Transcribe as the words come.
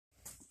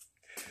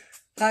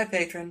Hi,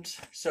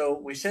 patrons. So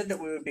we said that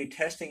we would be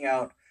testing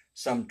out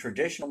some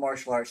traditional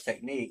martial arts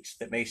techniques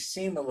that may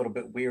seem a little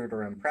bit weird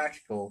or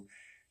impractical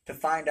to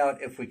find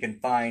out if we can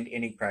find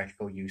any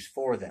practical use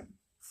for them.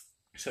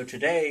 So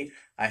today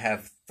I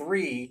have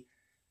three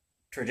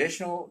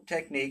traditional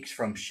techniques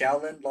from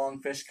Shaolin Long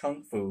Fist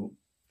Kung Fu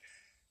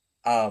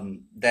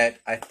that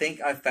I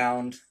think I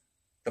found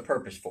the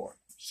purpose for.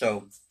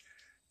 So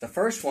the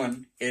first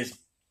one is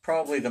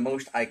probably the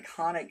most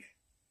iconic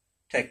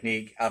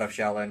technique out of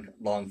Shaolin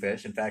Long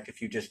Fist. In fact,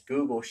 if you just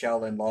Google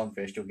Shaolin Long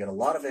Fist, you'll get a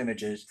lot of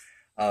images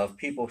of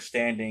people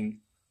standing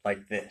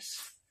like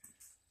this.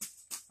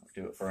 I'll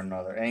do it for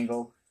another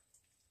angle.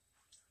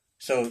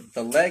 So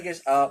the leg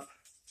is up,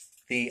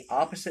 the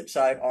opposite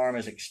side arm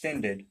is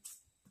extended,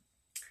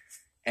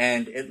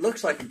 and it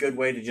looks like a good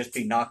way to just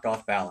be knocked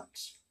off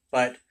balance.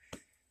 But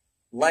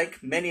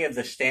like many of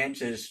the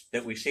stances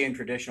that we see in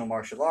traditional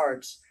martial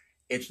arts,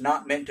 it's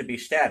not meant to be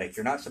static.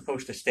 You're not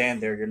supposed to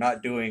stand there. You're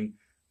not doing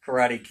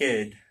Karate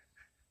Kid,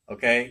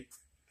 okay?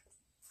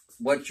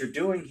 What you're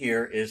doing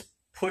here is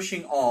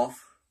pushing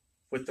off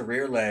with the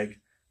rear leg,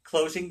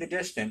 closing the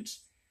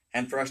distance,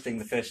 and thrusting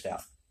the fist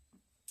out.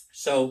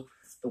 So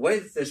the way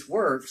that this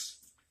works,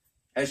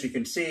 as you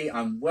can see,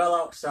 I'm well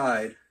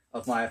outside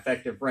of my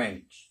effective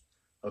range,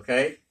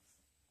 okay?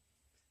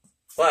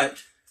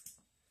 But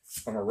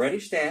from a ready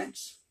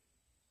stance,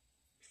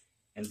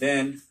 and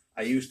then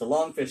I use the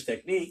long fist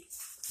technique,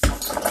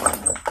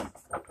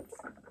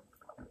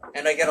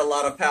 and I get a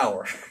lot of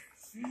power,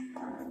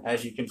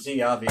 as you can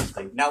see,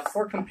 obviously. Now,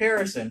 for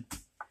comparison,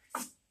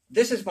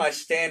 this is my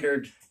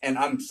standard, and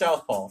I'm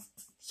southpaw,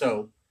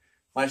 so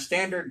my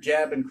standard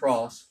jab and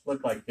cross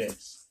look like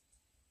this.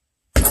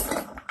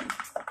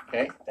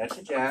 Okay, that's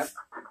a jab,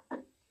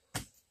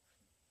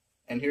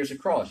 and here's a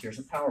cross, here's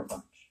a power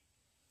punch.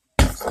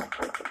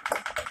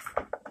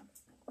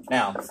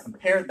 Now,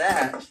 compare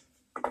that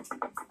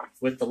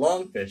with the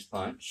long fist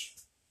punch.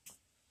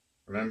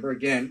 Remember,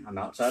 again, I'm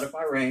outside of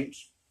my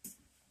range.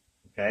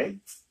 Okay?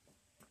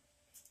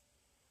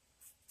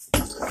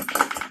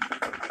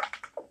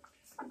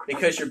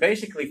 Because you're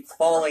basically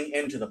falling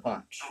into the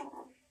punch.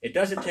 It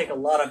doesn't take a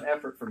lot of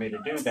effort for me to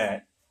do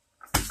that,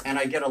 and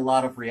I get a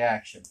lot of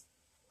reaction.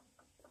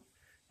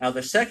 Now,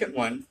 the second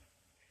one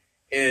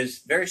is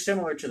very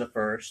similar to the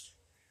first.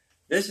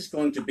 This is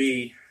going to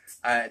be,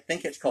 I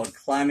think it's called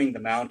climbing the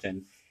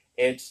mountain.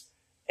 It's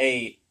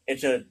a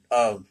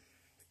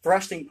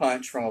thrusting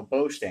punch from a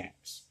bow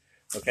stance.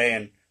 Okay,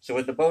 and so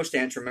with the bow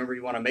stance, remember,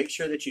 you want to make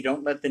sure that you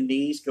don't let the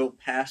knees go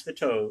past the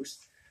toes,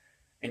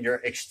 and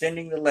you're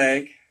extending the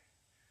leg.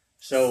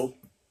 So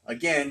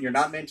again, you're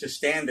not meant to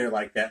stand there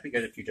like that,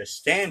 because if you just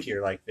stand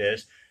here like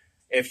this,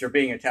 if you're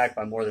being attacked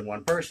by more than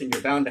one person,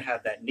 you're bound to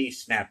have that knee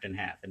snapped in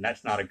half, and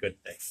that's not a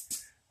good thing.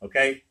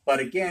 Okay, but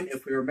again,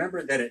 if we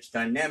remember that it's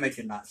dynamic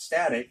and not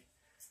static,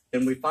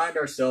 then we find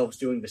ourselves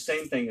doing the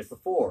same thing as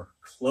before,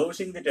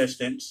 closing the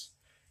distance,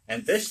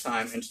 and this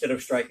time, instead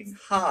of striking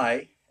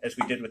high, as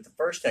we did with the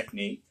first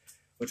technique,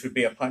 which would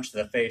be a punch to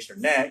the face or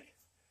neck,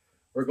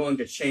 we're going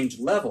to change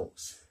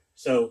levels.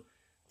 So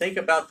think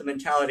about the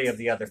mentality of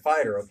the other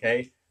fighter,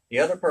 okay? The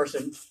other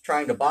person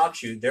trying to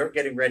box you, they're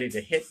getting ready to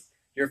hit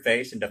your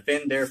face and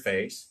defend their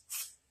face,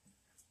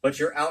 but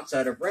you're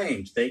outside of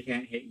range. They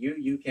can't hit you,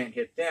 you can't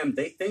hit them.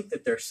 They think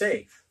that they're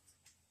safe.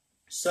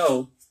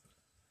 So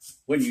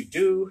when you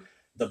do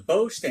the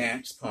bow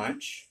stance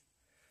punch,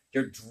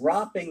 you're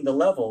dropping the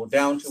level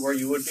down to where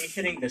you would be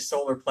hitting the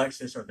solar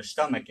plexus or the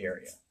stomach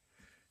area,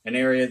 an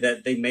area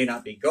that they may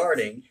not be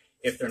guarding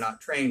if they're not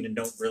trained and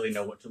don't really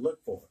know what to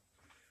look for.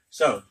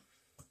 So,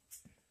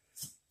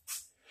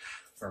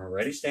 from a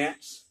ready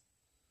stance,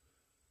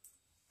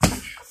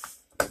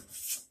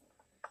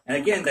 and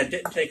again, that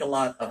didn't take a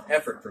lot of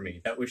effort for me.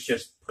 That was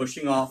just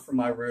pushing off from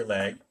my rear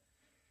leg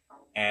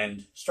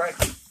and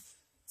striking.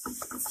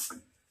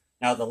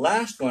 Now, the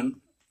last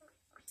one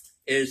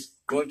is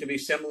going to be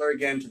similar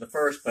again to the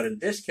first, but in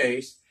this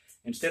case,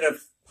 instead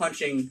of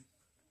punching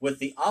with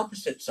the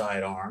opposite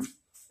side arm,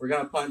 we're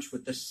going to punch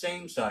with the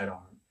same side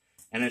arm.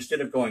 And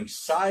instead of going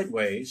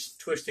sideways,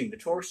 twisting the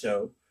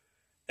torso,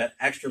 that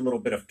extra little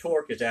bit of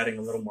torque is adding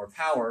a little more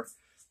power.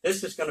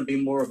 This is going to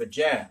be more of a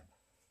jab.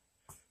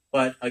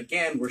 But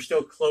again, we're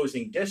still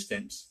closing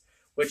distance,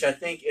 which I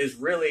think is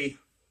really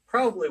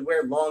probably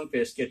where long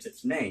fist gets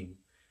its name.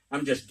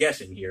 I'm just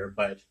guessing here,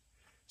 but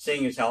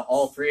seeing as how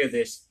all three of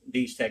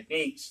these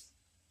techniques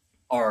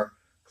are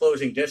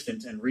closing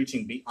distance and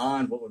reaching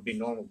beyond what would be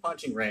normal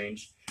punching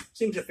range,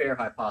 seems a fair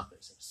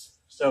hypothesis.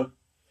 So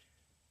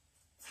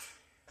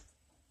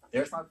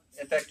there's my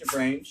effective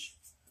range.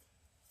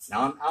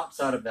 Now I'm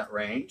outside of that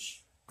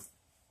range.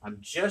 I'm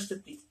just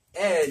at the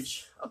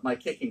edge of my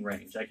kicking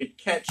range. I could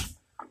catch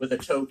with a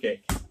toe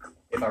kick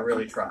if I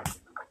really tried.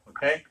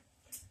 Okay?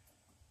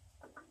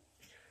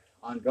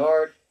 On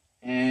guard,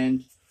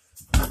 and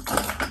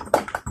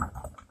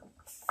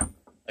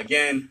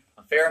again,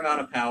 a fair amount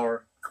of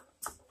power,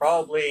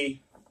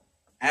 probably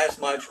as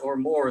much or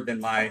more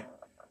than my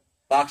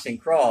boxing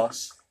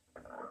cross,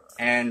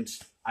 and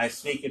I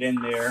sneak it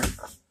in there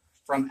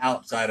from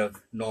outside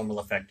of normal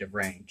effective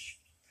range.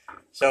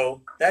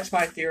 So that's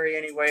my theory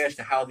anyway as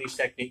to how these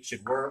techniques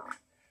should work.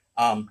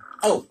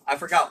 Oh, I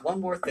forgot one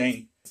more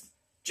thing,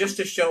 just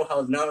to show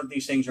how none of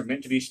these things are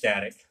meant to be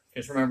static.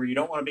 Because remember, you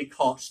don't want to be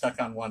caught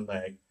stuck on one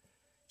leg.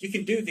 You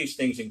can do these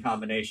things in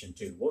combination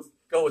too. We'll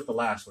go with the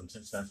last one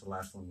since that's the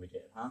last one we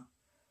did, huh?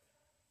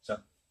 So,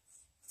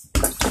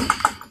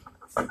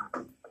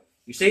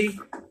 you see,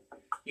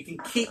 you can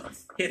keep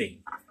hitting.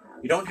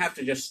 You don't have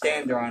to just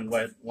stand there on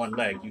one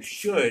leg. You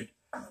should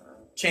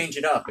change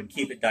it up and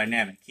keep it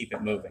dynamic, keep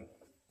it moving.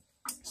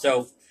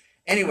 So,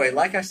 anyway,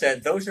 like I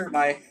said, those are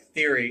my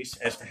theories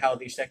as to how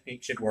these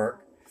techniques should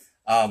work.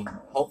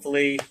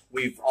 Hopefully,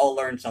 we've all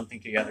learned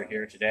something together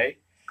here today.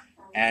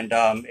 And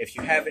if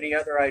you have any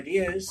other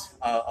ideas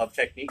of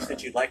techniques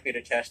that you'd like me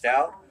to test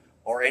out,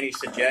 or any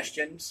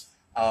suggestions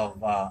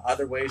of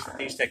other ways that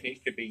these techniques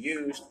could be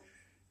used,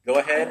 go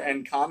ahead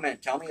and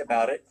comment. Tell me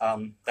about it.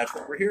 That's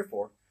what we're here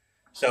for.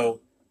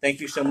 So thank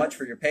you so much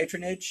for your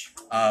patronage.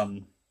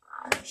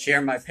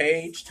 Share my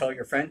page. Tell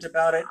your friends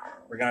about it.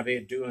 We're going to be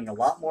doing a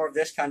lot more of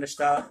this kind of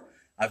stuff.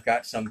 I've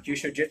got some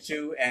Kyushu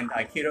Jitsu and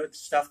Aikido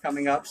stuff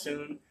coming up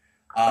soon.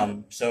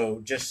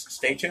 So just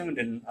stay tuned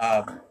and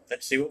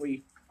let's see what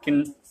we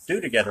can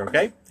do together,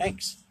 okay?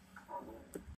 Thanks.